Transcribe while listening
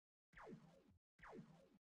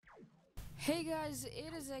Hey guys,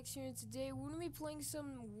 it is X here, and today we're going to be playing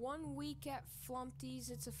some 1 week at Flumpty'S.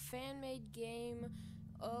 It's a fan-made game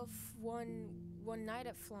of one night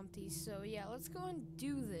at Flumpty'S. So yeah, let's go and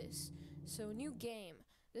do this. So new game.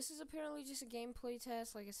 This is apparently just a gameplay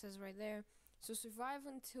test, like it says right there. So survive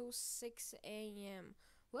until 6 a.m.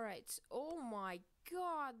 Alright, oh my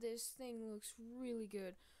god, this thing looks really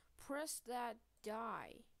good. Press that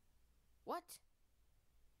die. What?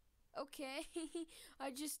 Okay,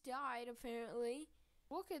 I just died apparently.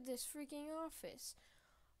 Look at this freaking office.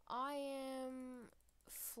 I am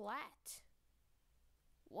flat.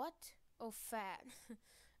 What? Oh, fat.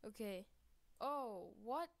 Okay. Oh,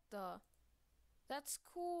 what the? That's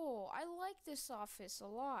cool. I like this office a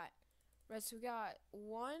lot. Right, so we got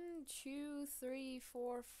 1, 2, 3,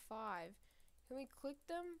 4, 5. Can we click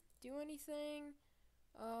them? Do anything?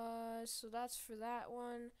 So that's for that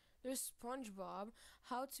one. There's SpongeBob.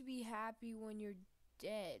 How to be happy when you're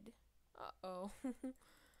dead. Uh-oh.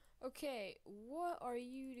 Okay, what are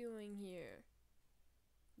you doing here?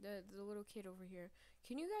 The little kid over here.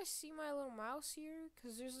 Can you guys see my little mouse here?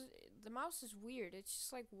 Cause the mouse is weird. It's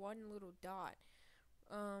just like one little dot.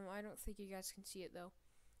 I don't think you guys can see it though.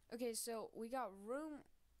 Okay, so we got room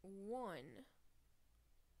 1.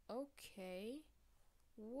 Okay.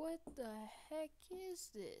 What the heck is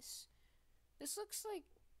this? This looks like,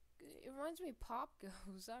 it reminds me of Pop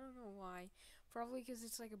Goes. I don't know why. Probably because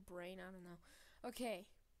it's like a brain. I don't know. Okay,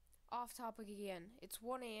 off topic again. It's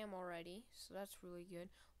 1 a.m. already, so that's really good.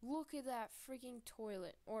 Look at that freaking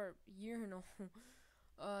toilet, or urinal.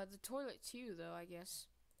 The toilet too, though, I guess.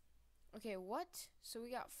 Okay, what? So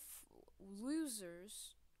we got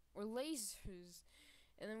losers, or lasers,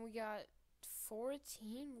 and then we got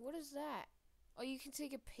 14. What is that? Oh, you can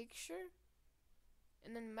take a picture?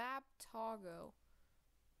 And then map toggle.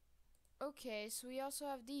 Okay, so we also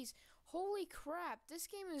have these. Holy crap, this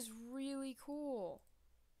game is really cool.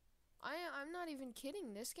 I'm not even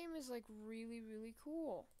kidding. This game is like really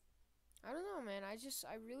cool. I don't know, man. I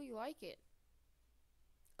really like it.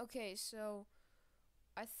 Okay, so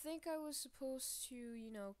I think I was supposed to,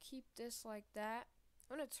 you know, keep this like that.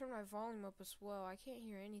 I'm gonna turn my volume up as well. I can't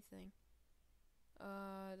hear anything.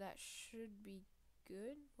 That should be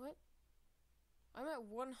good. What? I'm at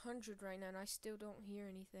 100 right now and I still don't hear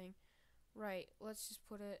anything. Right, let's just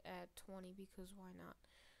put it at 20 because why not?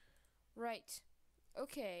 Right.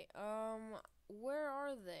 Okay, where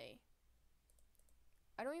are they?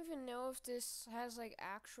 I don't even know if this has like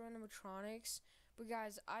actual animatronics, but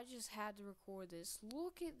guys, I just had to record this.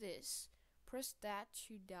 Look at this. Press that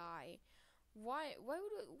to die. Why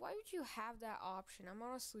would you have that option? I'm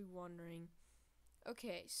honestly wondering.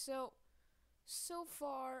 Okay, so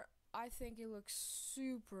far I think it looks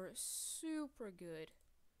super good.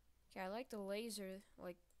 Okay, I like the laser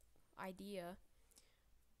like idea,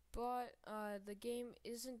 but the game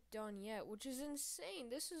isn't done yet, which is insane.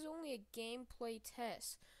 This is only a gameplay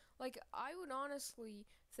test. Like, I would honestly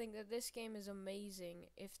think that this game is amazing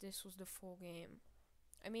if this was the full game.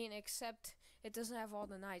 I mean, except it doesn't have all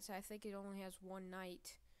the nights. I think it only has one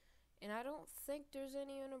night. And I don't think there's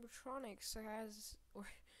any animatronics, or I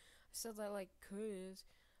said that like cause.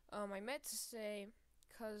 I meant to say,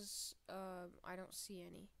 cause I don't see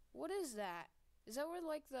any. What is that? Is that where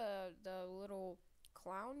like the little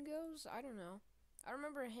clown goes? I don't know. I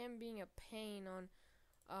remember him being a pain on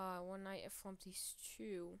One Night at Flumpty'S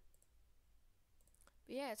 2.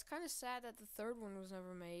 But yeah, it's kind of sad that the third one was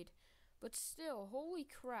never made. But still, holy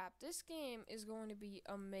crap, this game is going to be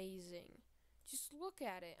amazing. Just look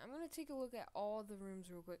at it. I'm going to take a look at all the rooms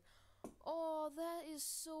real quick. Oh, that is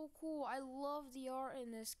so cool. I love the art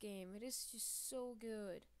in this game. It is just so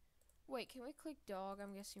good. Wait, can we click dog?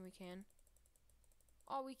 I'm guessing we can.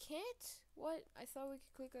 Oh, we can't? What? I thought we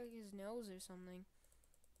could click like his nose or something.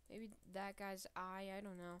 Maybe that guy's eye. I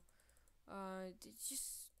don't know.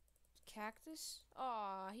 Just cactus?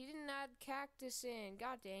 Aw, he didn't add cactus in.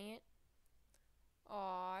 God dang it.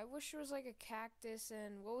 Aw, I wish there was like a cactus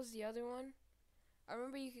and what was the other one? I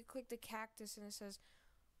remember you could click the cactus and it says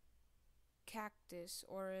cactus,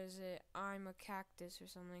 or is it I'm a cactus or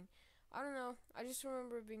something? I don't know. I just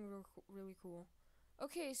remember it being really cool.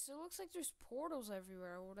 Okay, so it looks like there's portals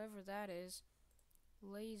everywhere, whatever that is.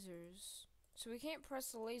 Lasers. So we can't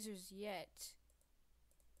press the lasers yet.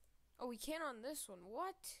 Oh, we can on this one.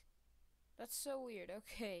 What? That's so weird.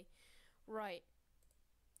 Okay. Right.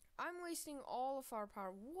 I'm wasting all of our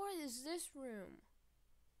power. What is this room?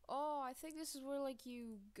 Oh, I think this is where like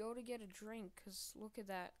you go to get a drink, cause look at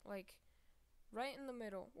that. Like right in the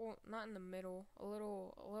middle. Well, not in the middle. A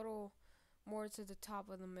little more to the top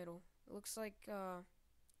of the middle. It looks like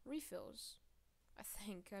refills. I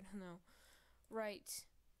think. I don't know. Right.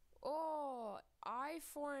 Oh, eye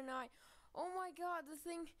for an eye. Oh my god, the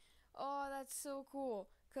thing. Oh, that's so cool.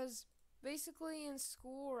 Because basically in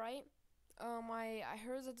school, right? I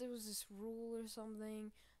heard that there was this rule or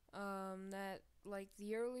something. That like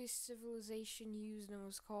the earliest civilization used and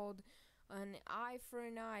was called an eye for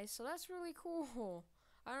an eye. So that's really cool.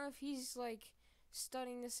 I don't know if he's like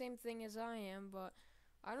studying the same thing as I am, but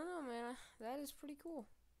I don't know, man. That is pretty cool.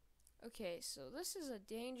 Okay, so this is a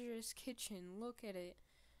dangerous kitchen. Look at it.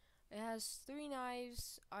 It has 3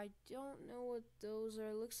 knives. I don't know what those are.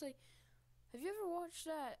 It looks like. Have you ever watched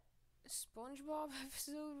that SpongeBob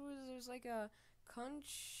episode where there's like a conch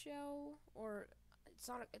shell, or it's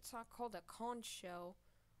not called a conch shell.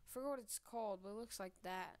 I forgot what it's called, but it looks like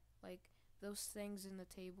that. Like those things in the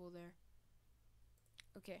table there.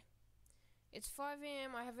 Okay. It's 5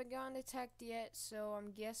 a.m. I haven't gotten attacked yet, so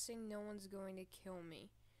I'm guessing no one's going to kill me.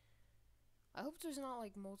 I hope there's not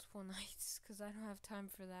like multiple nights, cause I don't have time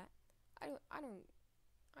for that. I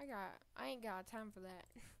ain't got time for that.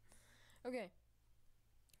 Okay,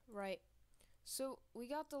 right. So we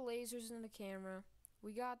got the lasers in the camera.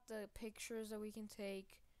 We got the pictures that we can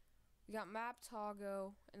take. We got map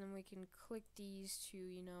toggle, and then we can click these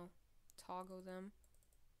to, toggle them.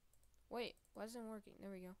 Wait, why isn't it working?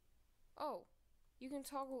 There we go. Oh, you can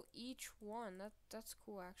toggle each one. That's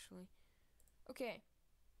cool actually. Okay.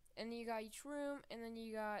 And then you got each room, and then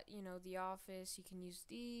you got, the office. You can use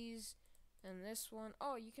these, and this one.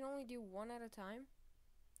 Oh, you can only do one at a time?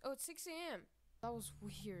 Oh, it's 6 a.m. That was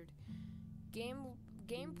weird.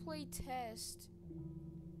 Gameplay test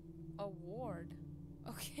award.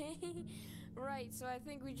 Okay. Right, so I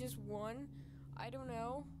think we just won. I don't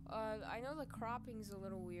know. I know the cropping's a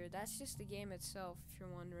little weird. That's just the game itself, if you're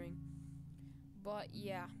wondering. But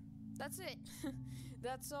yeah, that's it.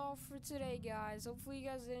 That's all for today, guys. Hopefully you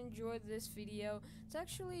guys did enjoy this video.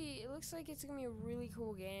 It looks like it's gonna be a really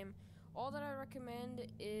cool game. All that I recommend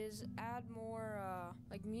is add more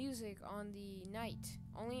like music on the night,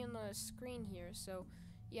 only in the screen here. So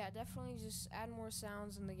yeah, definitely just add more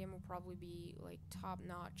sounds and the game will probably be like top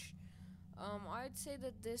notch. I'd say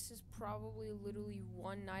that this is probably literally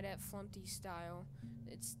one Night at Flumpty'S style.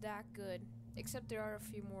 It's that good, except there are a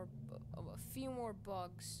few more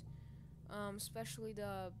bugs. Especially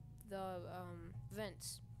the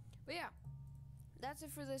vents. But yeah, that's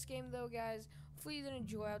it for this game though, guys. Hopefully you did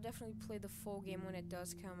enjoy. I'll definitely play the full game when it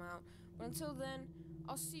does come out. But until then,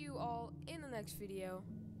 I'll see you all in the next video.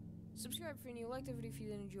 Subscribe if you're new, like the video if you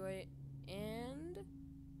did enjoy it, and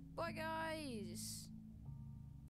bye guys!